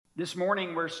This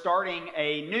morning we're starting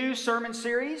a new sermon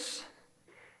series.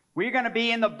 We're going to be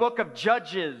in the book of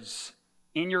Judges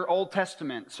in your Old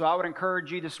Testament. So I would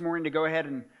encourage you this morning to go ahead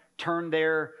and turn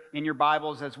there in your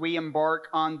Bibles as we embark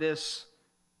on this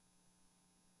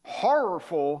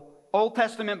horrorful Old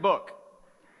Testament book.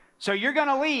 So you're going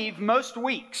to leave most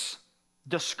weeks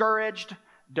discouraged,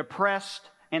 depressed,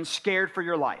 and scared for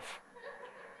your life.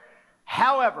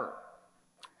 However,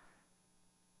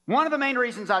 one of the main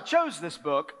reasons I chose this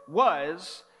book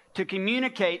was to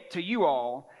communicate to you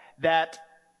all that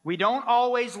we don't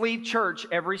always leave church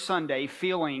every Sunday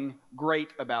feeling great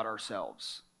about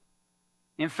ourselves.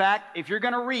 In fact, if you're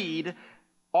going to read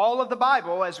all of the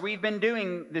Bible, as we've been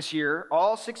doing this year,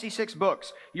 all 66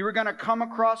 books, you are going to come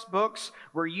across books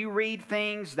where you read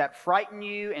things that frighten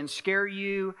you and scare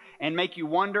you and make you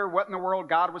wonder what in the world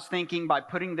God was thinking by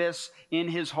putting this in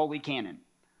His holy canon.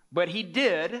 But He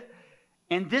did.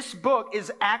 And this book is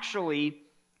actually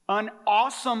an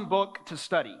awesome book to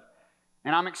study.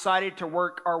 And I'm excited to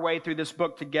work our way through this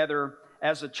book together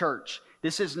as a church.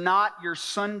 This is not your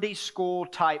Sunday school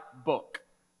type book.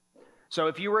 So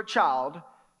if you were a child,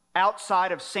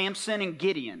 outside of Samson and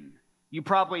Gideon, you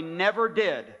probably never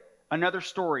did another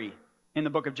story in the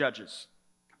book of Judges,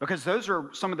 because those are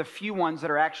some of the few ones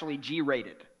that are actually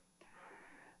G-rated.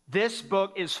 This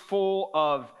book is full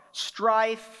of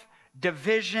strife,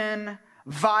 division,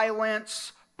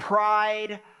 violence,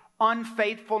 pride,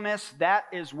 unfaithfulness. That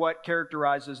is what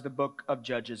characterizes the book of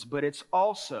Judges. But it's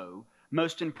also,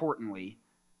 most importantly,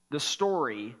 the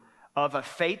story of a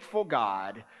faithful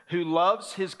God who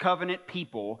loves His covenant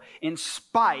people in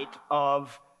spite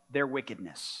of their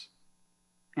wickedness.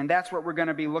 And that's what we're going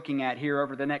to be looking at here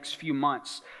over the next few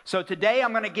months. So today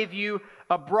I'm going to give you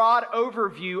a broad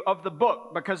overview of the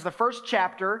book, because the first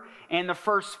chapter and the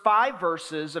first 5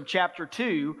 verses of chapter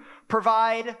 2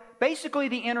 provide basically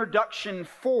the introduction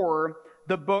for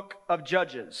the book of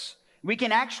Judges. We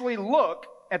can actually look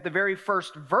at the very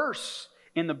first verse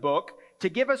in the book to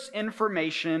give us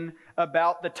information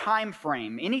about the time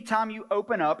frame. Anytime you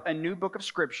open up a new book of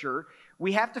Scripture,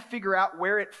 we have to figure out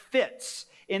where it fits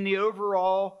in the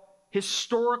overall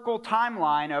historical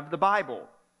timeline of the Bible.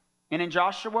 And in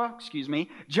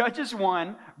Judges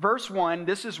 1, verse 1,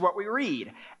 this is what we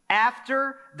read.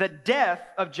 After the death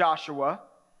of Joshua,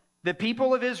 the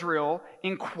people of Israel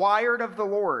inquired of the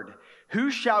Lord, who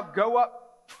shall go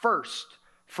up first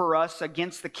for us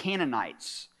against the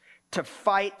Canaanites to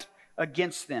fight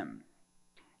against them?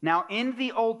 Now, in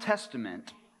the Old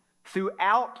Testament,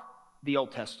 throughout the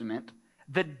Old Testament,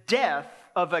 the death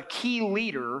of a key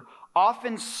leader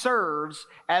often serves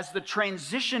as the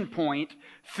transition point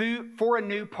for a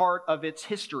new part of its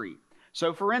history.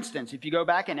 So, for instance, if you go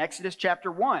back in Exodus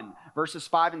chapter 1, verses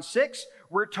 5 and 6,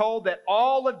 we're told that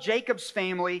all of Jacob's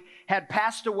family had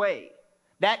passed away.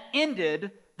 That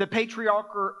ended the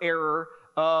patriarchal era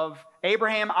of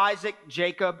Abraham, Isaac,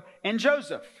 Jacob, and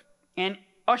Joseph, and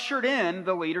ushered in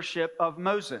the leadership of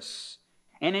Moses.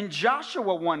 And in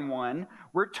Joshua 1:1,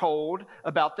 we're told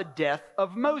about the death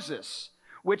of Moses,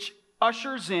 which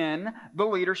ushers in the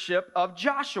leadership of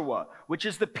Joshua, which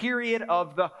is the period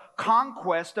of the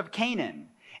conquest of Canaan.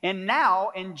 And now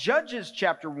in Judges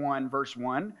chapter 1, verse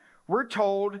 1, we're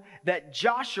told that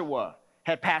Joshua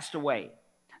had passed away,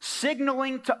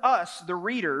 signaling to us, the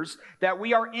readers, that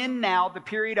we are in now the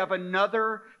period of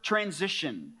another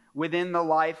transition within the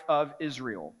life of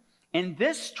Israel. And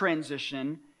this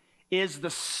transition is the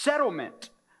settlement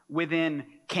within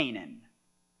Canaan.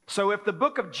 So if the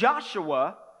book of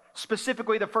Joshua,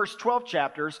 specifically the first 12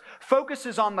 chapters,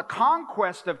 focuses on the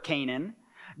conquest of Canaan,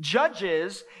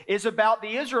 Judges is about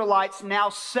the Israelites now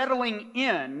settling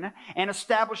in and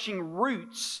establishing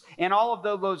roots in all of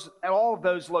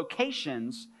those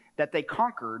locations that they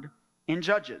conquered in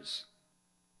Judges.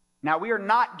 Now, we are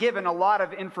not given a lot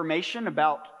of information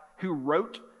about who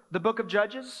wrote the book of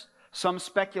Judges. Some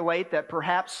speculate that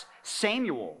perhaps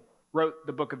Samuel wrote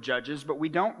the book of Judges, but we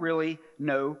don't really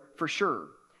know for sure.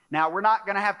 Now, we're not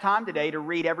going to have time today to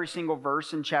read every single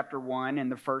verse in chapter 1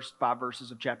 and the first 5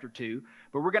 verses of chapter 2,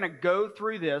 but we're going to go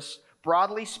through this,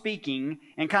 broadly speaking,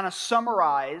 and kind of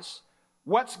summarize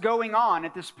what's going on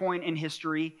at this point in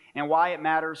history and why it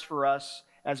matters for us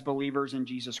as believers in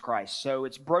Jesus Christ. So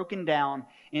it's broken down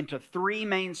into 3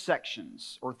 main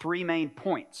sections, or 3 main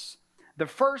points. The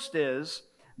first is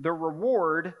the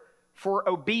reward for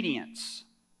obedience.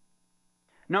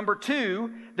 Number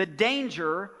 2, the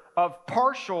danger of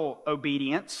partial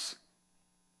obedience.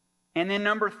 And then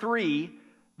number 3,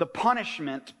 the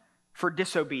punishment for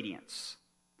disobedience.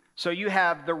 So you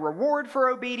have the reward for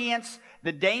obedience,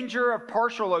 the danger of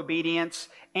partial obedience,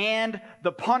 and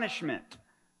the punishment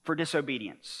for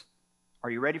disobedience. Are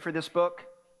you ready for this book?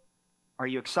 Are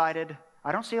you excited?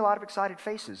 I don't see a lot of excited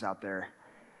faces out there.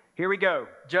 Here we go.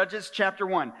 Judges chapter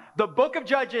 1. The book of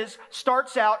Judges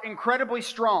starts out incredibly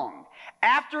strong.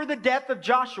 After the death of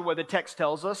Joshua, the text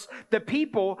tells us, the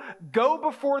people go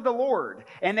before the Lord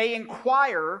and they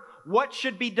inquire what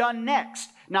should be done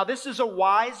next. Now, this is a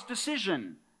wise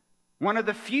decision. One of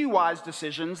the few wise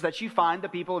decisions that you find the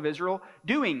people of Israel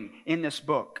doing in this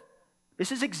book.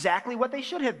 This is exactly what they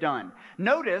should have done.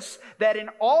 Notice that in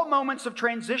all moments of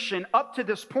transition up to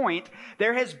this point,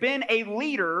 there has been a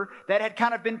leader that had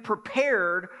kind of been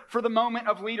prepared for the moment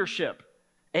of leadership.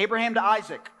 Abraham to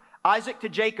Isaac, Isaac to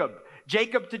Jacob,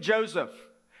 Jacob to Joseph,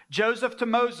 Joseph to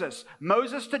Moses,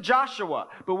 Moses to Joshua.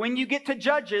 But when you get to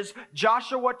Judges,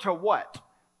 Joshua to what?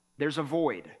 There's a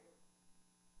void.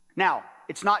 Now,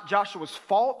 it's not Joshua's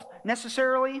fault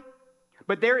necessarily,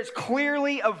 but there is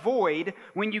clearly a void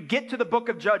when you get to the book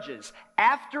of Judges.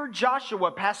 After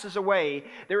Joshua passes away,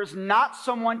 there is not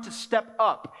someone to step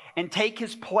up and take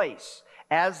his place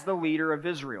as the leader of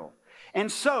Israel.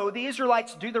 And so the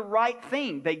Israelites do the right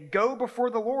thing. They go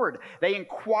before the Lord. They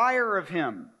inquire of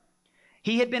him.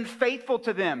 He had been faithful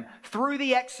to them through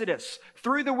the Exodus,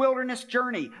 through the wilderness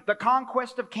journey, the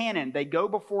conquest of Canaan. They go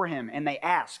before him and they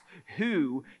ask,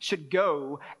 who should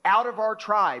go out of our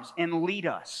tribes and lead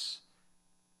us?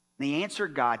 The answer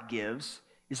God gives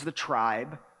is the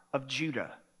tribe of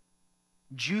Judah.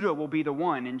 Judah will be the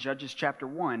one in Judges chapter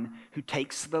 1 who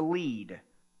takes the lead.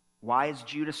 Why is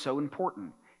Judah so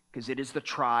important? Because it is the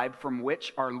tribe from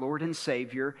which our Lord and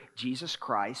Savior, Jesus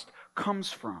Christ,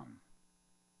 comes from.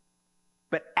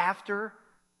 But after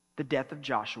the death of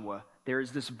Joshua, there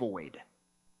is this void.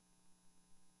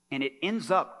 And it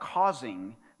ends up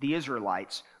causing the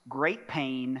Israelites great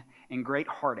pain and great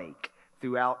heartache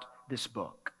throughout this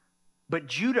book. But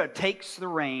Judah takes the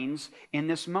reins in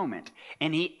this moment,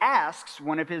 and he asks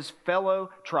one of his fellow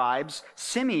tribes,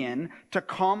 Simeon, to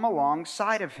come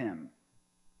alongside of him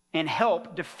and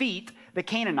help defeat the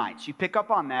Canaanites. You pick up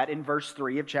on that in verse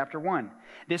 3 of chapter 1.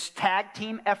 This tag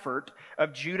team effort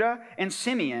of Judah and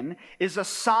Simeon is a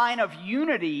sign of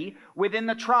unity within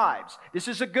the tribes. This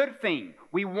is a good thing.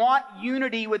 We want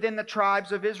unity within the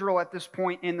tribes of Israel at this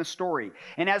point in the story.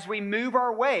 And as we move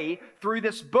our way through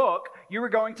this book, you are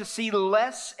going to see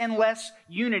less and less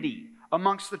unity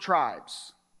amongst the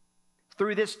tribes.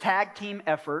 Through this tag team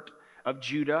effort of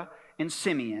Judah and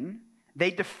Simeon,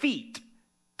 they defeat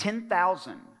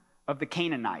 10,000 of the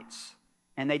Canaanites,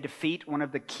 and they defeat one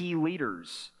of the key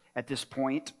leaders at this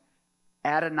point,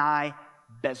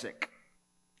 Adoni-Bezek.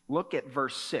 Look at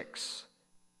verse 6.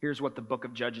 Here's what the book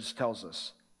of Judges tells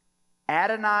us.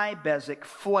 Adoni-Bezek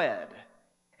fled,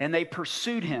 and they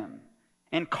pursued him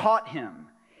and caught him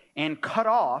and cut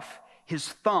off his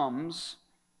thumbs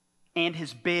and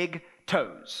his big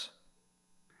toes.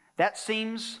 That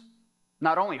seems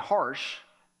not only harsh,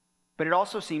 but it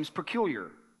also seems peculiar.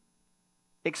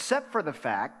 Except for the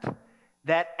fact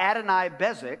that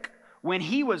Adoni-Bezek, when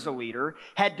he was a leader,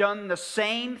 had done the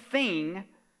same thing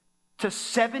to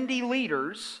 70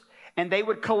 leaders, and they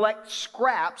would collect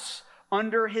scraps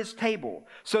under his table.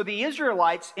 So the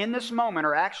Israelites in this moment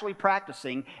are actually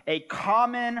practicing a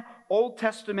common Old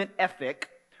Testament ethic,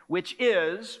 which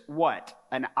is what?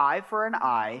 An eye for an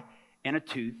eye and a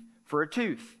tooth for a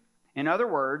tooth. In other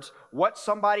words, what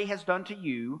somebody has done to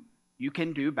you, you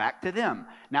can do back to them.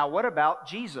 Now, what about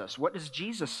Jesus? What does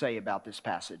Jesus say about this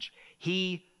passage?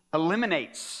 He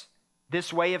eliminates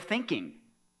this way of thinking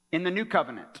in the new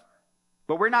covenant.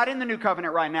 But we're not in the new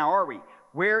covenant right now, are we?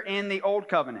 We're in the old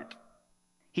covenant.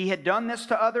 He had done this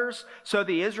to others, so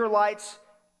the Israelites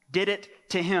did it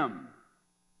to him.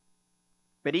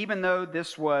 But even though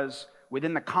this was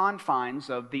within the confines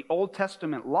of the Old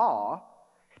Testament law,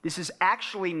 this is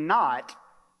actually not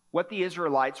what the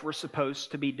Israelites were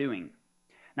supposed to be doing.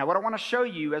 Now, what I want to show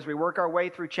you as we work our way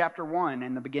through chapter 1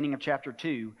 and the beginning of chapter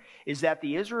 2 is that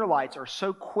the Israelites are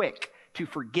so quick to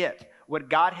forget what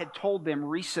God had told them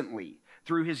recently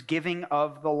through his giving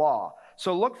of the law.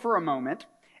 So look for a moment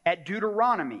at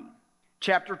Deuteronomy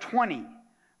chapter 20,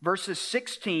 verses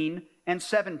 16 and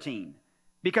 17.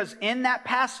 Because in that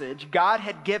passage, God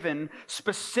had given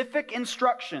specific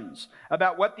instructions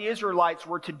about what the Israelites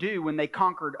were to do when they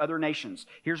conquered other nations.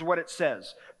 Here's what it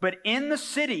says. But in the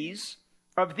cities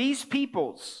of these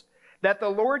peoples that the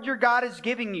Lord your God is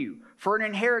giving you for an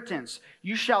inheritance,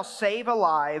 you shall save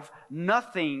alive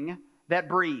nothing that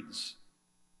breathes.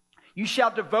 You shall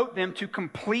devote them to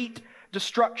complete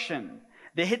destruction.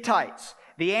 The Hittites,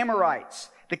 the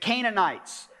Amorites, the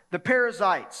Canaanites, the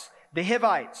Perizzites, the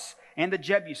Hivites, and the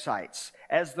Jebusites,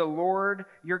 as the Lord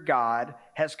your God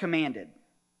has commanded.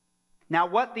 Now,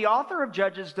 what the author of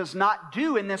Judges does not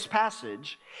do in this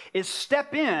passage is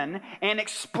step in and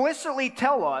explicitly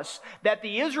tell us that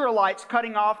the Israelites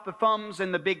cutting off the thumbs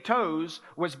and the big toes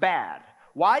was bad.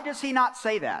 Why does he not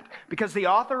say that? Because the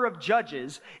author of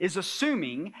Judges is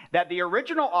assuming that the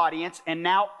original audience, and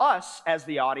now us as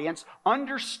the audience,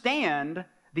 understand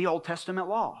the Old Testament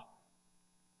law.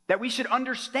 That we should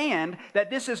understand that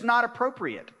this is not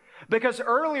appropriate. Because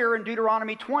earlier in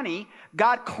Deuteronomy 20,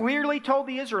 God clearly told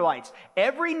the Israelites,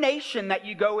 every nation that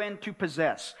you go in to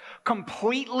possess,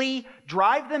 completely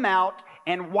drive them out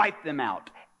and wipe them out.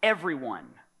 Everyone.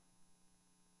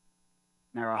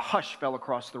 Now a hush fell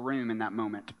across the room in that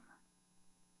moment.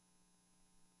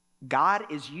 God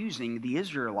is using the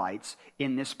Israelites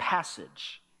in this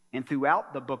passage and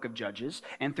throughout the book of Judges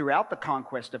and throughout the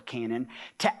conquest of Canaan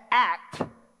to act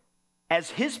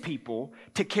as his people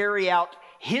to carry out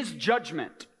his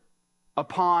judgment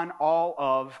upon all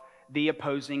of the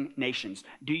opposing nations.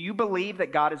 Do you believe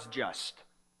that God is just?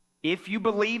 If you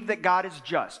believe that God is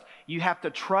just, you have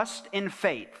to trust in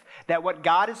faith that what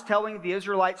God is telling the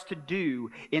Israelites to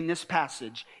do in this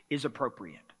passage is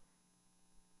appropriate.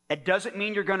 It doesn't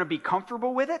mean you're going to be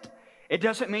comfortable with it. It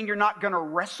doesn't mean you're not going to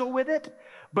wrestle with it.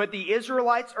 But the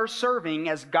Israelites are serving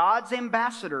as God's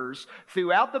ambassadors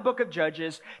throughout the book of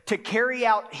Judges to carry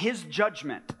out his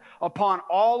judgment upon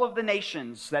all of the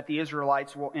nations that the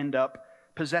Israelites will end up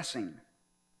possessing.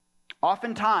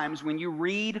 Oftentimes, when you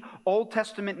read Old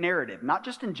Testament narrative, not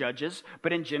just in Judges,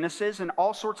 but in Genesis and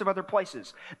all sorts of other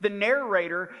places, the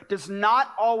narrator does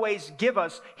not always give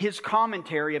us his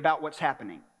commentary about what's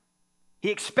happening.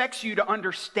 He expects you to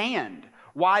understand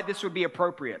why this would be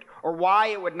appropriate or why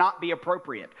it would not be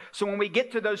appropriate. So when we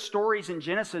get to those stories in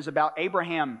Genesis about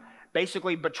Abraham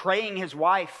basically betraying his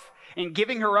wife and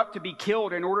giving her up to be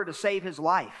killed in order to save his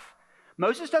life,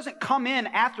 Moses doesn't come in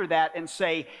after that and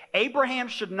say, Abraham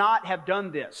should not have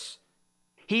done this.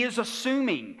 He is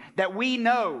assuming that we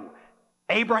know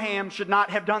Abraham should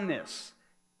not have done this.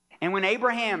 And when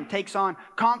Abraham takes on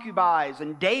concubines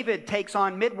and David takes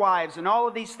on midwives and all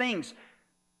of these things,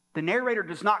 the narrator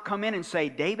does not come in and say,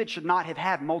 David should not have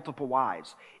had multiple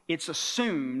wives. It's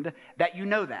assumed that you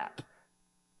know that.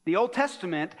 The Old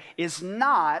Testament is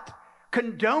not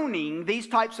condoning these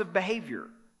types of behavior.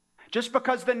 Just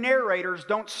because the narrators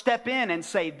don't step in and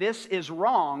say this is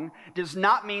wrong does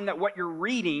not mean that what you're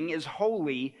reading is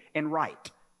holy and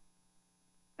right.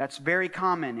 That's very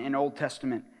common in Old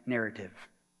Testament narrative.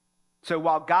 So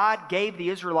while God gave the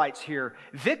Israelites here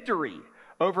victory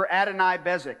over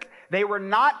Adonai-Bezek, they were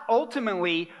not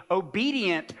ultimately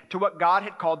obedient to what God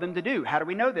had called them to do. How do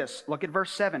we know this? Look at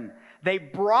verse 7. They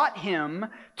brought him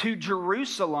to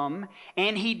Jerusalem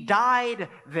and he died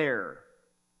there.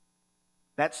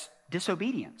 That's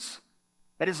disobedience.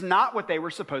 That is not what they were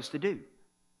supposed to do.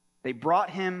 They brought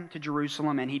him to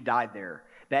Jerusalem and he died there.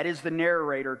 That is the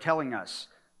narrator telling us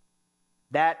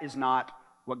that is not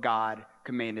what God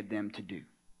commanded them to do.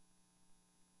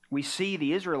 We see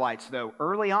the Israelites, though,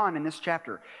 early on in this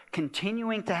chapter,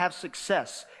 continuing to have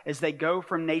success as they go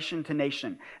from nation to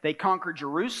nation. They conquer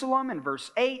Jerusalem in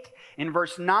verse 8. In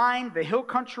verse 9, the hill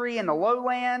country and the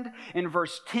lowland. In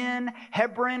verse 10,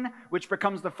 Hebron, which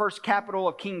becomes the first capital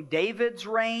of King David's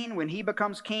reign when he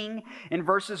becomes king. In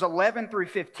verses 11 through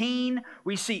 15,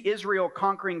 we see Israel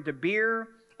conquering Debir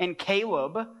and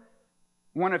Caleb,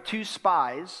 one of two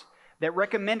spies that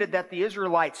recommended that the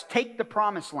Israelites take the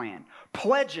promised land,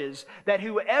 pledges that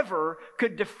whoever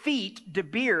could defeat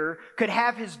Debir could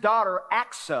have his daughter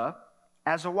Aksa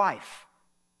as a wife.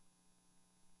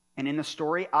 And in the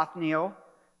story, Othniel,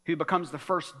 who becomes the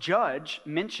first judge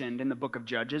mentioned in the book of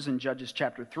Judges, in Judges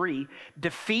chapter 3,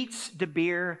 defeats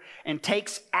Debir and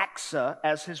takes Aksa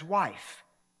as his wife.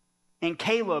 And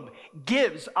Caleb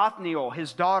gives Othniel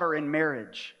his daughter in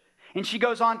marriage. And she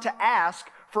goes on to ask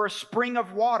for a spring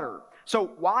of water. So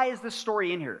why is this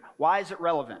story in here? Why is it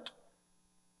relevant?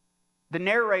 The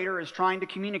narrator is trying to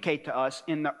communicate to us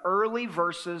in the early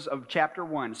verses of chapter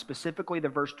 1, specifically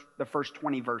the first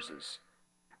 20 verses.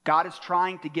 God is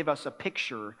trying to give us a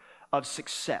picture of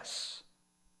success.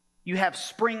 You have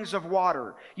springs of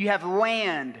water, you have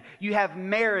land, you have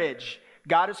marriage.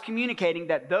 God is communicating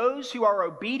that those who are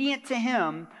obedient to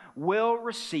him will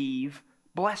receive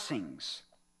blessings.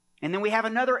 And then we have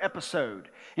another episode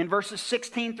in verses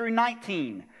 16 through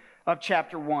 19 of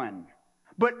chapter 1.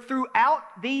 But throughout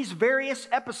these various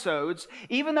episodes,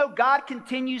 even though God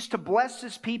continues to bless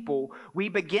his people, we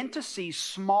begin to see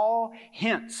small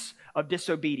hints of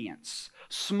disobedience,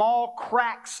 small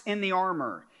cracks in the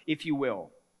armor, if you will.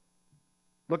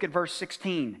 Look at verse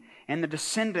 16. And the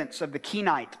descendants of the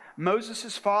Kenite,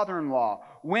 Moses' father-in-law,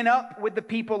 went up with the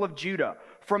people of Judah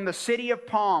from the city of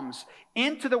palms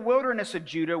into the wilderness of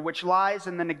Judah, which lies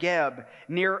in the Negeb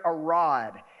near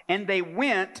Arad. And they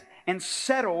went and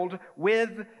settled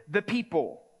with the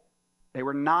people. They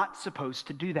were not supposed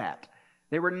to do that.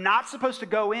 They were not supposed to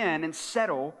go in and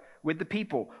settle with the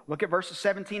people. Look at verses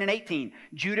 17 and 18.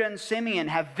 Judah and Simeon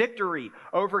have victory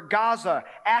over Gaza,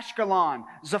 Ashkelon,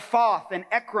 Zaphoth, and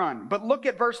Ekron. But look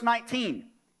at verse 19.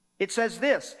 It says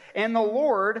this, and the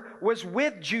Lord was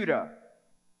with Judah,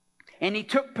 and he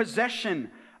took possession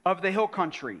of the hill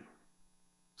country.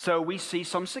 So we see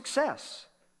some success.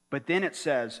 But then it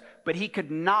says, but he could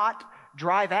not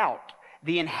drive out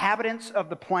the inhabitants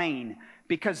of the plain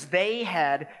because they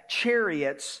had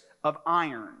chariots of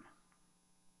iron.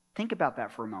 Think about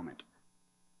that for a moment.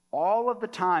 All of the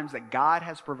times that God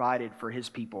has provided for his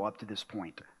people up to this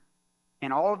point,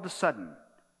 and all of a sudden,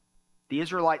 the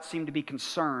Israelites seem to be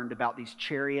concerned about these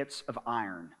chariots of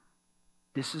iron.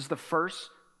 This is the first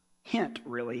hint,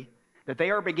 really, that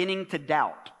they are beginning to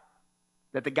doubt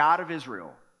that the God of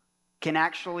Israel can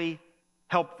actually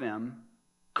help them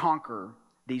conquer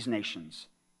these nations.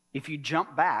 If you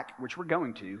jump back, which we're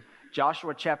going to,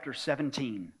 Joshua chapter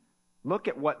 17, look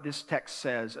at what this text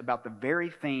says about the very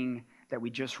thing that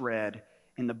we just read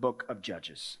in the book of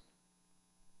Judges.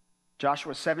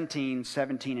 Joshua 17,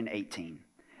 17 and 18.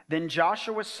 Then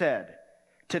Joshua said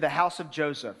to the house of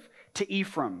Joseph, to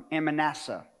Ephraim and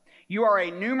Manasseh, you are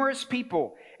a numerous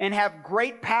people and have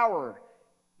great power.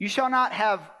 You shall not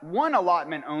have one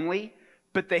allotment only,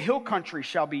 but the hill country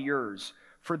shall be yours.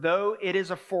 For though it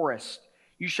is a forest,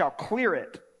 you shall clear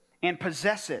it and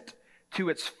possess it to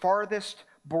its farthest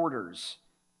borders.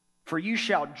 For you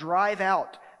shall drive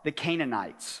out the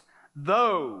Canaanites,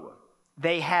 though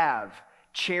they have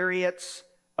chariots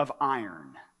of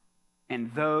iron,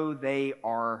 and though they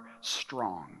are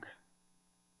strong.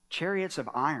 Chariots of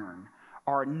iron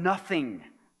are nothing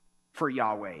for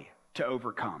Yahweh to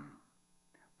overcome.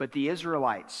 But the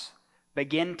Israelites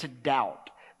begin to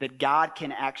doubt that God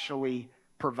can actually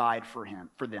provide for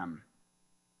them.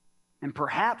 And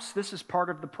perhaps this is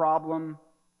part of the problem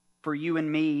for you and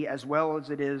me as well as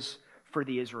it is for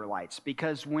the Israelites.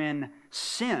 Because when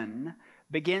sin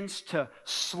begins to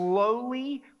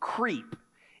slowly creep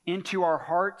into our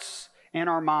hearts and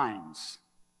our minds,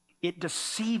 it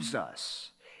deceives us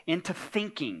into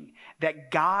thinking that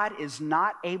God is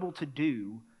not able to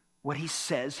do what he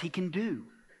says he can do.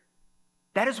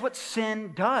 That is what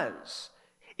sin does.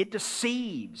 It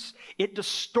deceives, it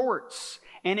distorts,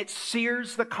 and it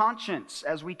sears the conscience,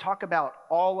 as we talk about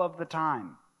all of the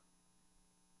time.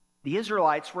 The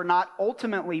Israelites were not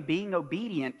ultimately being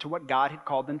obedient to what God had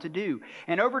called them to do.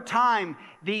 And over time,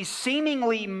 these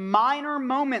seemingly minor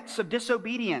moments of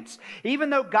disobedience,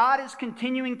 even though God is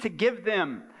continuing to give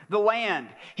them the land,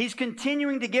 he's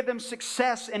continuing to give them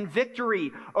success and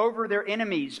victory over their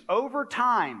enemies. Over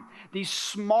time, these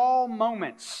small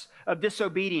moments of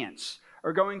disobedience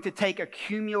are going to take a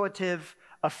cumulative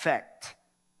effect.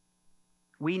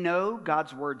 We know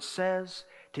God's word says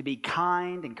to be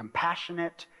kind and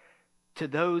compassionate to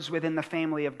those within the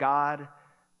family of God.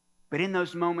 But in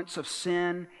those moments of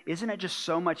sin, isn't it just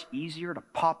so much easier to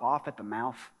pop off at the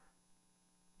mouth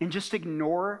and just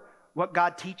ignore what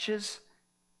God teaches?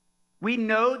 We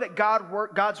know that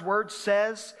God's word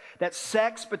says that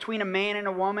sex between a man and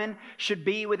a woman should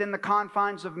be within the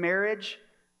confines of marriage.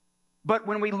 But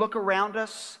when we look around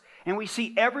us and we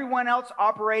see everyone else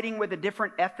operating with a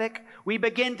different ethic, we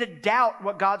begin to doubt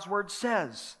what God's word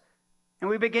says. And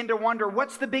we begin to wonder,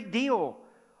 what's the big deal?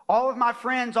 All of my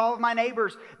friends, all of my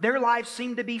neighbors, their lives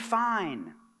seem to be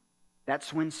fine.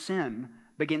 That's when sin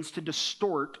begins to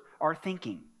distort our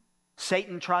thinking.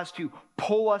 Satan tries to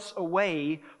pull us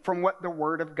away from what the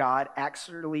Word of God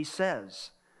actually says.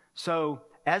 So,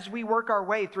 as we work our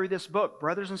way through this book,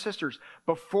 brothers and sisters,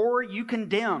 before you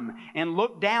condemn and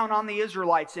look down on the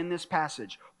Israelites in this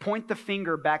passage, point the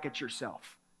finger back at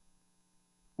yourself.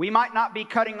 We might not be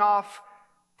cutting off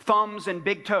thumbs and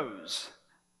big toes,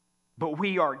 but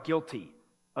we are guilty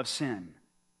of sin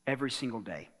every single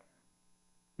day.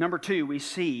 Number two, we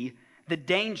see the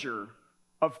danger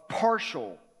of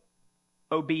partial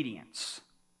obedience.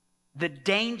 The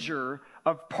danger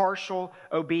of partial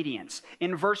obedience.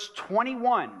 In verse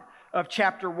 21 of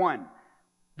chapter 1,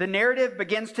 the narrative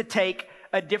begins to take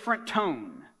a different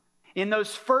tone. In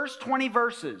those first 20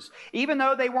 verses, even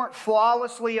though they weren't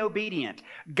flawlessly obedient,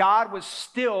 God was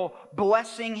still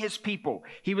blessing his people.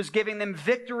 He was giving them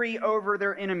victory over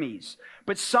their enemies.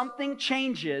 But something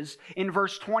changes in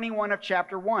verse 21 of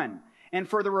chapter 1. And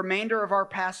for the remainder of our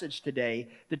passage today,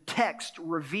 the text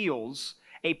reveals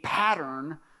a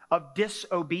pattern of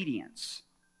disobedience.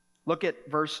 Look at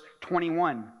verse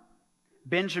 21.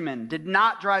 Benjamin did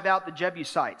not drive out the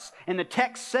Jebusites. And the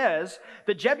text says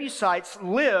the Jebusites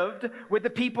lived with the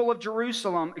people of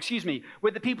Jerusalem,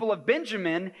 with the people of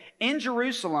Benjamin in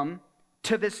Jerusalem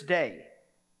to this day.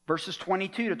 Verses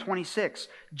 22 to 26,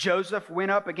 Joseph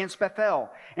went up against Bethel,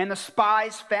 and the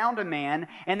spies found a man,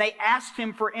 and they asked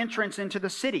him for entrance into the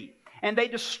city. And they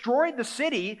destroyed the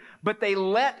city, but they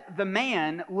let the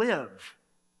man live.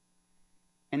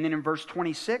 And then in verse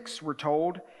 26, we're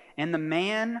told, and the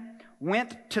man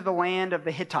went to the land of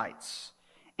the Hittites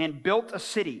and built a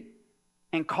city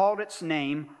and called its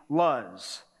name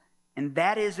Luz. And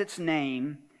that is its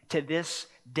name to this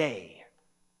day.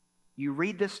 You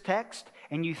read this text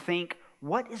and you think,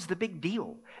 what is the big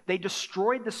deal? They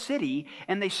destroyed the city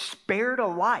and they spared a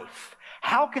life.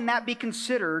 How can that be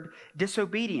considered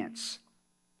disobedience?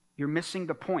 You're missing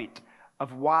the point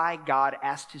of why God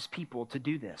asked his people to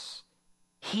do this.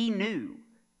 He knew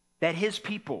that his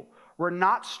people were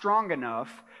not strong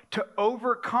enough to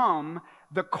overcome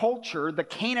the culture, the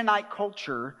Canaanite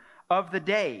culture of the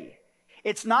day.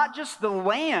 It's not just the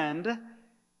land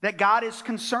that God is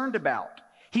concerned about.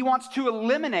 He wants to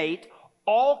eliminate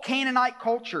all Canaanite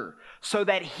culture so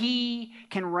that he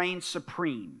can reign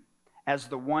supreme as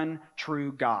the one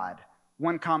true God.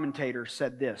 One commentator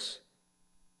said this,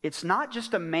 it's not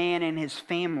just a man and his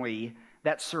family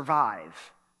that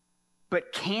survive,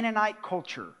 but Canaanite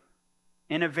culture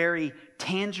in a very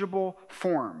tangible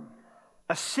form.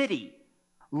 A city,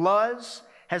 Luz,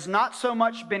 has not so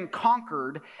much been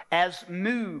conquered as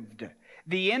moved.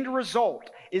 The end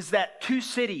result is that two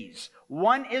cities,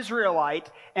 one Israelite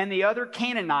and the other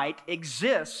Canaanite,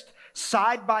 exist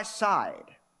side by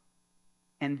side.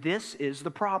 And this is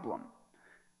the problem.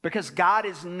 Because God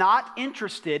is not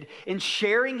interested in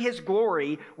sharing his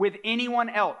glory with anyone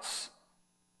else.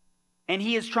 And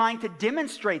he is trying to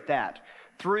demonstrate that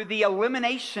through the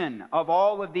elimination of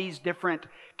all of these different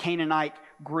Canaanite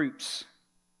groups.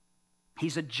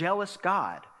 He's a jealous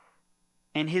God,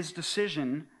 and his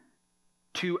decision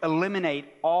to eliminate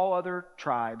all other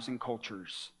tribes and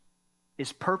cultures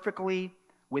is perfectly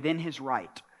within his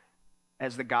right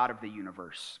as the God of the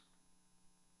universe.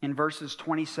 In verses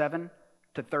 27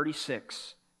 to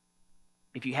 36,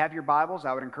 if you have your Bibles,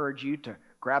 I would encourage you to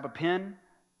grab a pen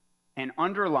and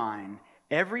underline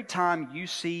every time you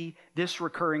see this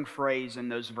recurring phrase in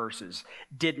those verses,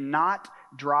 did not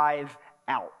drive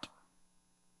out.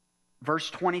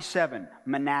 Verse 27,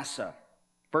 Manasseh.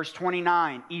 Verse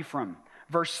 29, Ephraim.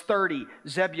 Verse 30,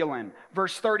 Zebulun.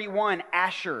 Verse 31,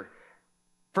 Asher.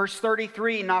 Verse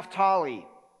 33, Naphtali.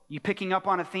 You picking up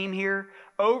on a theme here?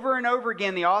 Over and over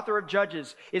again, the author of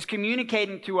Judges is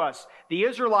communicating to us, the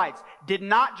Israelites did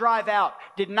not drive out,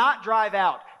 did not drive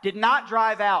out, did not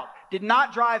drive out, did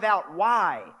not drive out.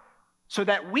 Why? So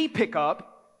that we pick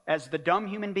up, as the dumb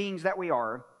human beings that we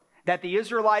are, that the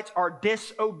Israelites are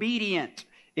disobedient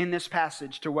in this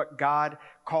passage to what God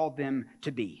called them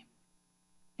to be.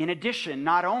 In addition,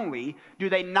 not only do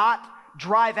they not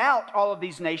drive out all of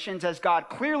these nations as God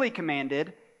clearly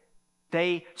commanded,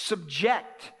 they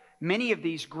subject many of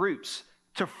these groups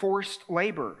to forced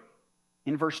labor.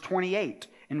 In verse 28,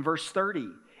 in verse 30,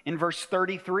 in verse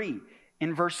 33,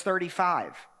 in verse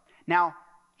 35. Now,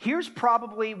 here's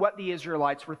probably what the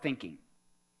Israelites were thinking.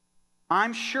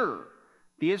 I'm sure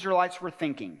the Israelites were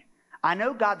thinking, I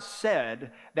know God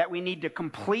said that we need to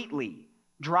completely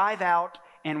drive out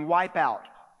and wipe out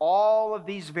all of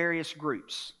these various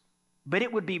groups, but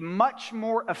it would be much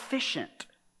more efficient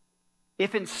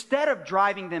if instead of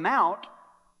driving them out,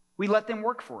 we let them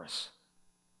work for us.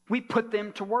 We put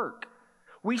them to work.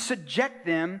 We subject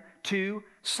them to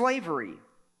slavery.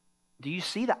 Do you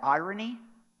see the irony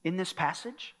in this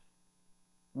passage?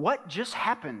 What just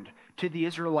happened to the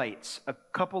Israelites a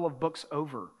couple of books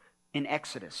over in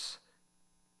Exodus?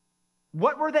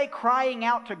 What were they crying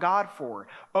out to God for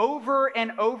over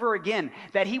and over again?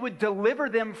 That he would deliver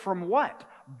them from what?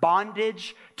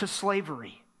 Bondage to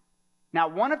slavery. Now,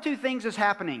 one of two things is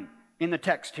happening in the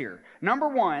text here. Number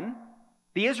one,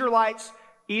 the Israelites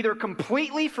either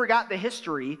completely forgot the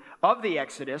history of the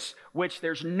Exodus, which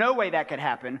there's no way that could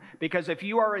happen, because if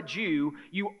you are a Jew,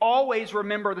 you always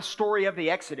remember the story of the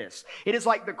Exodus. It is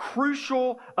like the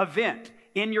crucial event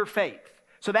in your faith.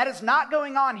 So that is not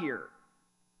going on here.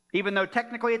 Even though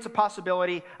technically it's a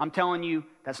possibility, I'm telling you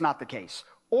that's not the case.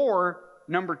 Or,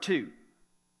 number two,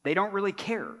 they don't really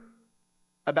care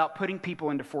about putting people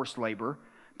into forced labor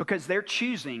because they're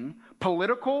choosing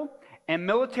political and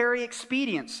military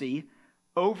expediency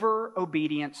over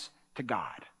obedience to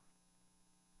God.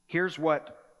 Here's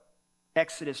what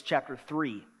Exodus chapter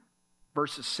 3,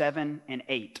 verses 7 and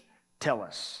 8 tell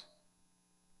us.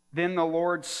 Then the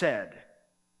Lord said,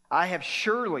 I have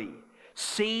surely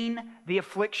seen the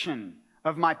affliction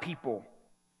of my people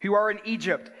who are in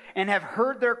Egypt, and have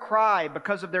heard their cry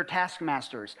because of their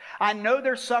taskmasters. I know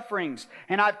their sufferings,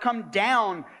 and I've come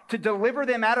down to deliver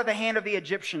them out of the hand of the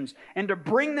Egyptians, and to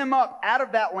bring them up out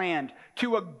of that land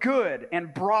to a good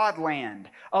and broad land,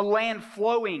 a land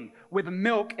flowing with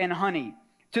milk and honey,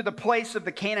 to the place of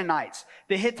the Canaanites,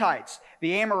 the Hittites,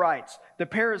 the Amorites, the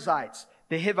Perizzites,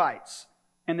 the Hivites,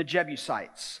 and the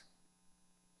Jebusites.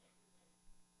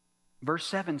 Verse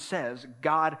 7 says,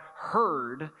 God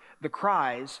heard the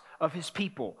cries of his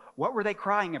people. What were they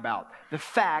crying about? The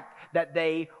fact that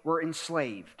they were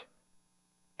enslaved.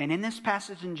 And in this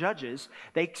passage in Judges,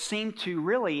 they seem to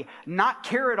really not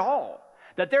care at all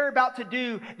that they're about to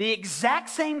do the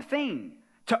exact same thing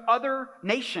to other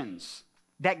nations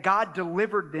that God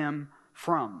delivered them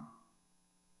from.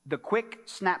 The quick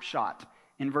snapshot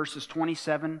in verses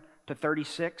 27 to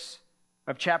 36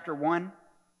 of chapter 1,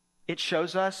 it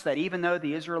shows us that even though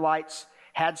the Israelites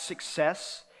had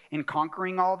success in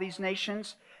conquering all these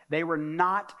nations, they were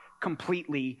not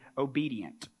completely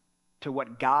obedient to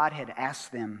what God had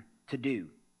asked them to do.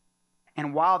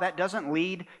 And while that doesn't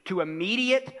lead to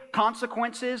immediate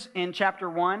consequences in chapter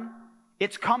 1,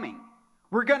 it's coming.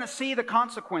 We're going to see the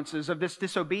consequences of this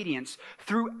disobedience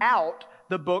throughout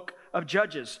the book of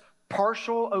Judges.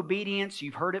 Partial obedience,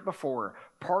 you've heard it before.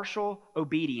 Partial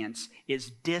obedience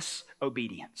is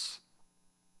disobedience.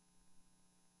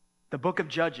 The book of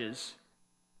Judges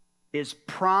is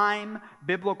prime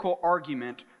biblical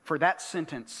argument for that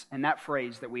sentence and that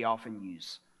phrase that we often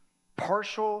use.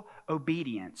 Partial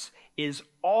obedience is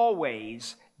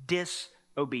always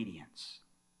disobedience.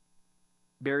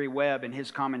 Barry Webb in his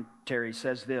commentary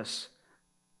says this: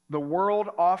 the world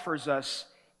offers us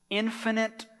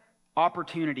infinite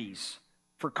opportunities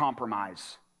for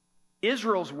compromise.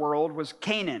 Israel's world was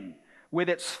Canaan with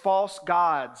its false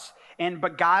gods and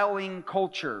beguiling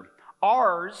culture.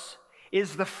 Ours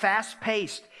is the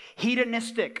fast-paced,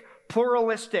 hedonistic,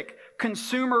 pluralistic,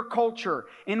 consumer culture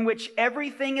in which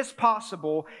everything is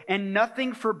possible and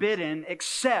nothing forbidden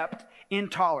except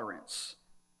intolerance.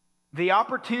 The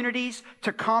opportunities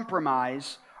to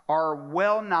compromise are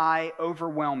well nigh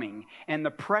overwhelming, and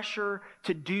the pressure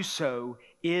to do so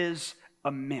is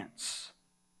immense.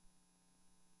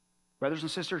 Brothers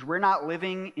and sisters, we're not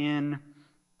living in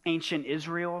ancient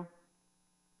Israel,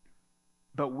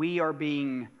 but we are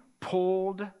being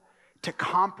pulled to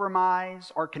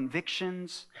compromise our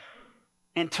convictions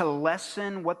and to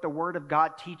lessen what the Word of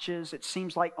God teaches, it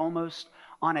seems like almost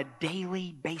on a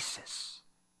daily basis.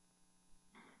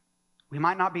 We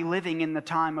might not be living in the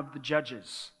time of the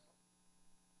Judges,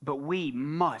 but we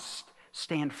must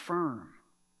stand firm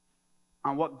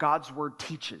on what God's Word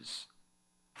teaches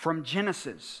from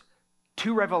Genesis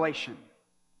to Revelation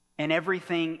and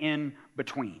everything in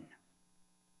between.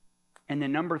 And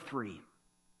then number 3,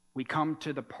 we come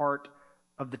to the part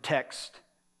of the text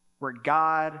where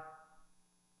God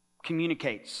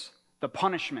communicates the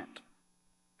punishment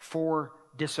for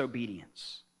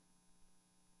disobedience.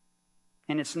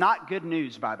 And it's not good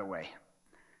news, by the way.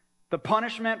 The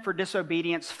punishment for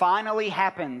disobedience finally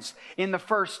happens in the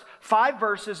first 5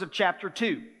 verses of chapter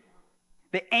 2.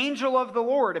 The angel of the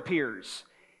Lord appears.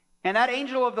 And that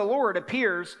angel of the Lord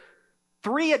appears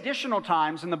 3 additional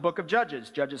times in the book of Judges.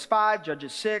 Judges 5,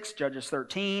 Judges 6, Judges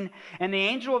 13. And the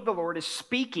angel of the Lord is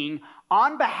speaking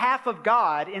on behalf of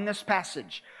God in this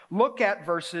passage. Look at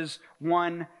verses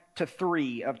 1 to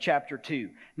 3 of chapter 2.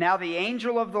 Now the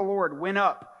angel of the Lord went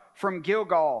up from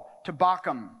Gilgal to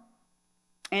Bochum.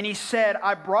 And he said,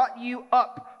 I brought you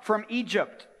up from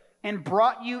Egypt and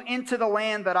brought you into the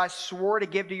land that I swore to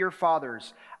give to your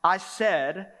fathers. I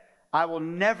said, I will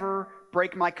never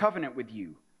break my covenant with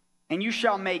you. And you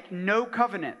shall make no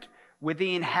covenant with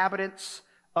the inhabitants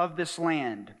of this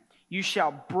land. You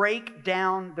shall break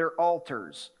down their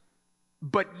altars.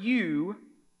 But you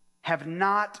have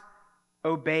not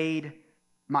obeyed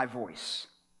my voice.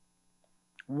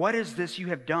 What is this you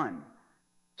have done?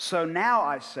 So now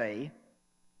I say,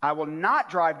 I will not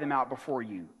drive them out before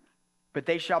you, but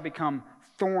they shall become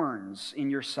thorns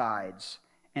in your sides,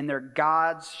 and their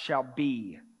gods shall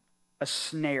be a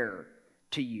snare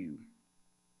to you.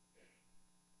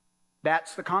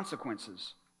 That's the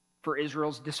consequences for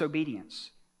Israel's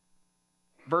disobedience.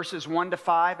 Verses 1 to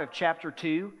 5 of chapter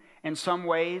 2 in some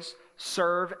ways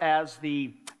serve as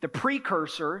the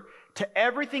precursor to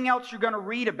everything else you're going to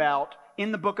read about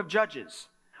in the book of Judges,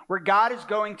 where God is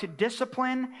going to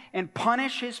discipline and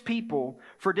punish his people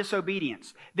for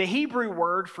disobedience. The Hebrew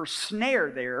word for snare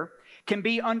there can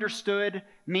be understood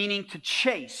meaning to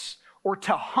chase or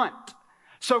to hunt.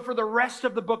 So for the rest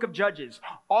of the book of Judges,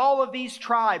 all of these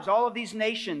tribes, all of these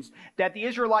nations that the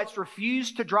Israelites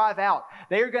refused to drive out,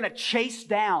 they are going to chase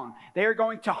down, they are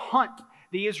going to hunt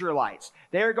the Israelites.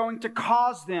 They are going to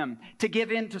cause them to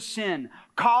give in to sin,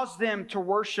 cause them to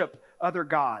worship other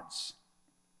gods.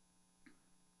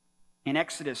 In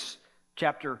Exodus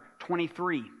chapter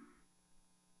 23,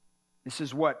 this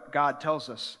is what God tells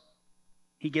us.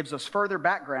 He gives us further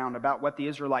background about what the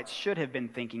Israelites should have been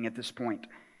thinking at this point.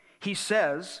 He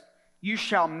says, "You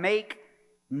shall make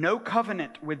no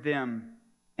covenant with them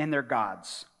and their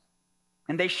gods,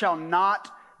 and they shall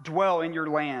not dwell in your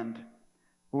land,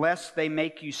 lest they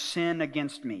make you sin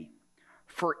against me.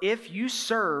 For if you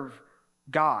serve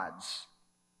gods,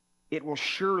 it will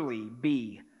surely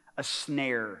be a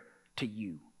snare to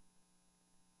you."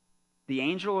 The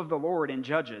angel of the Lord in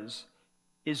Judges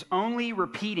is only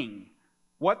repeating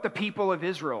what the people of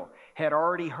Israel had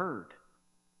already heard.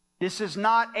 This is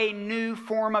not a new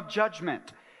form of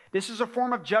judgment. This is a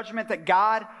form of judgment that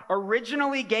God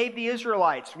originally gave the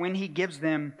Israelites when He gives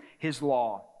them His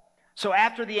law. So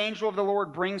after the angel of the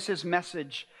Lord brings his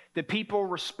message, the people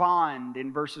respond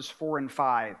in verses 4 and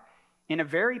 5 in a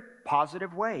very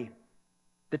positive way.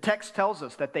 The text tells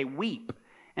us that they weep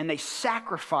and they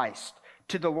sacrificed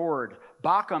to the Lord.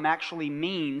 Bakum actually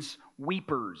means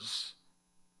weepers.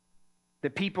 The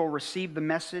people receive the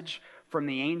message from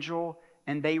the angel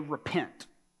and they repent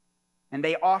and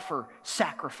they offer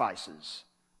sacrifices.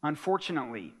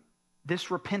 Unfortunately,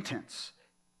 this repentance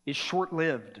is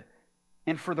short-lived,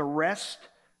 and for the rest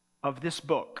of this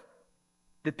book,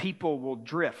 the people will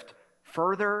drift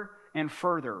further and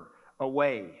further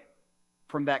away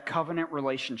from that covenant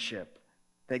relationship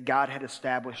that God had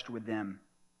established with them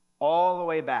all the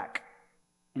way back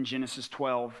in Genesis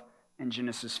 12 and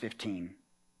Genesis 15.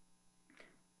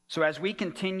 So as we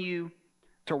continue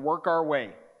to work our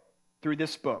way through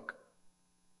this book,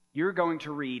 you're going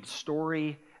to read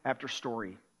story after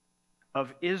story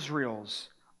of Israel's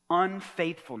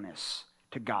unfaithfulness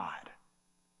to God.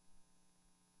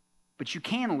 But you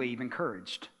can leave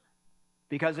encouraged,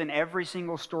 because in every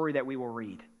single story that we will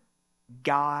read,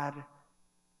 God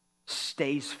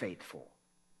stays faithful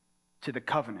to the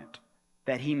covenant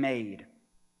that He made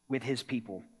with His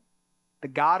people. The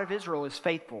God of Israel is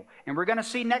faithful. And we're going to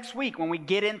see next week, when we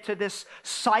get into this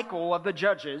cycle of the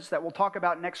judges that we'll talk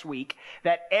about next week,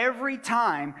 that every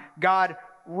time God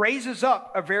raises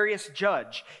up a various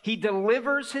judge, He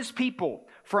delivers His people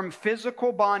from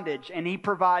physical bondage and He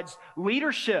provides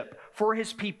leadership for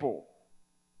His people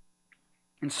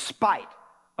in spite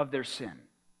of their sin.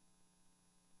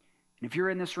 And if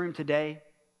you're in this room today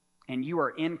and you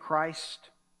are in Christ,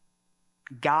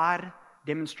 God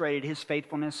demonstrated His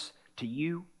faithfulness to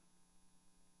you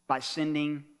by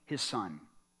sending His Son,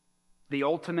 the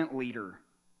ultimate leader,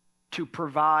 to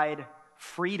provide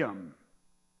freedom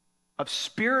of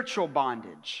spiritual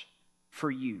bondage for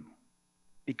you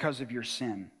because of your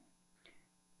sin.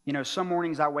 You know, some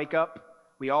mornings I wake up,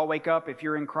 we all wake up, if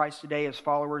you're in Christ today, as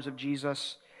followers of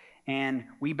Jesus, and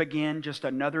we begin just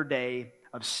another day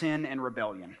of sin and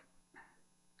rebellion.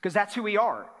 Because that's who we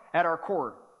are at our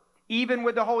core. Even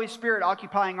with the Holy Spirit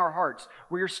occupying our hearts,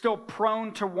 we are still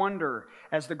prone to wonder,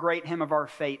 as the great hymn of our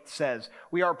faith says.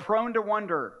 We are prone to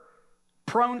wonder,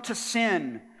 prone to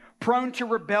sin, prone to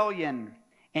rebellion,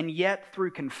 and yet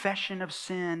through confession of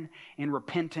sin and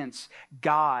repentance,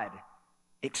 God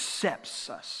accepts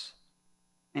us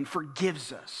and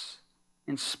forgives us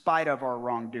in spite of our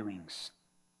wrongdoings.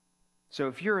 So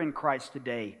if you're in Christ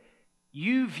today,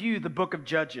 you view the book of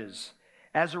Judges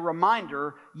as a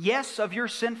reminder, yes, of your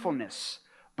sinfulness,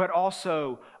 but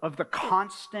also of the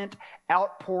constant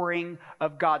outpouring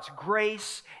of God's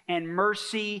grace and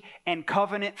mercy and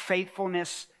covenant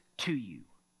faithfulness to you.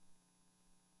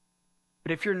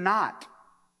 But if you're not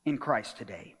in Christ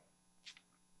today,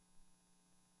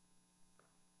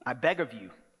 I beg of you,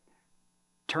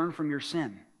 turn from your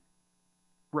sin.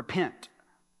 Repent.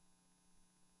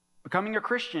 Becoming a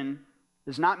Christian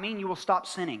does not mean you will stop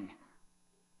sinning.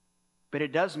 But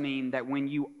it does mean that when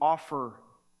you offer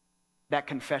that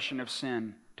confession of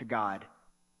sin to God,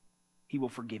 He will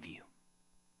forgive you.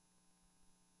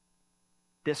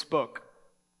 This book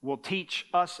will teach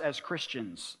us as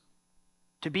Christians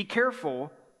to be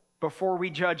careful before we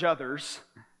judge others,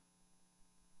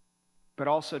 but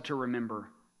also to remember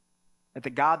that the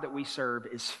God that we serve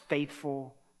is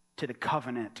faithful to the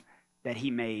covenant that He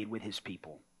made with His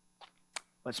people.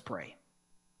 Let's pray.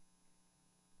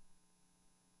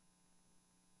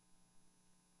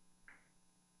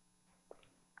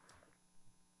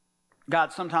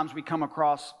 God, sometimes we come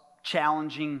across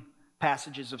challenging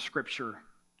passages of Scripture,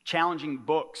 challenging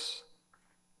books.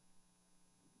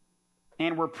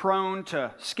 And we're prone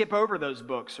to skip over those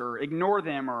books or ignore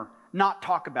them or not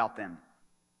talk about them.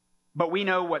 But we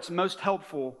know what's most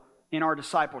helpful in our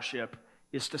discipleship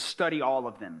is to study all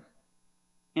of them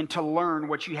and to learn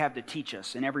what you have to teach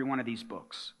us in every one of these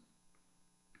books.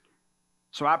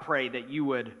 So I pray that you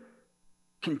would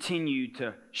continue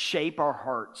to shape our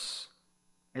hearts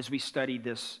as we study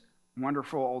this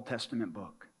wonderful Old Testament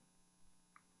book.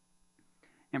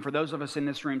 And for those of us in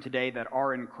this room today that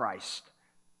are in Christ,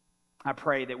 I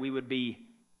pray that we would be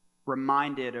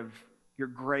reminded of your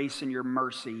grace and your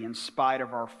mercy in spite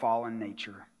of our fallen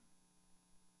nature.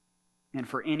 And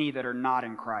for any that are not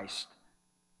in Christ,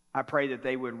 I pray that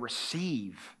they would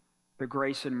receive the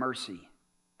grace and mercy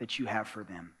that you have for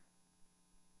them.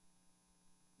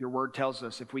 Your word tells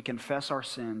us if we confess our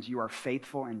sins, you are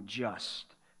faithful and just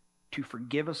to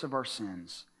forgive us of our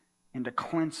sins and to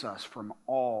cleanse us from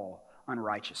all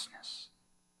unrighteousness.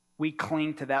 We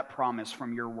cling to that promise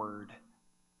from your word.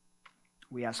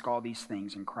 We ask all these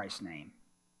things in Christ's name.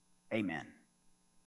 Amen.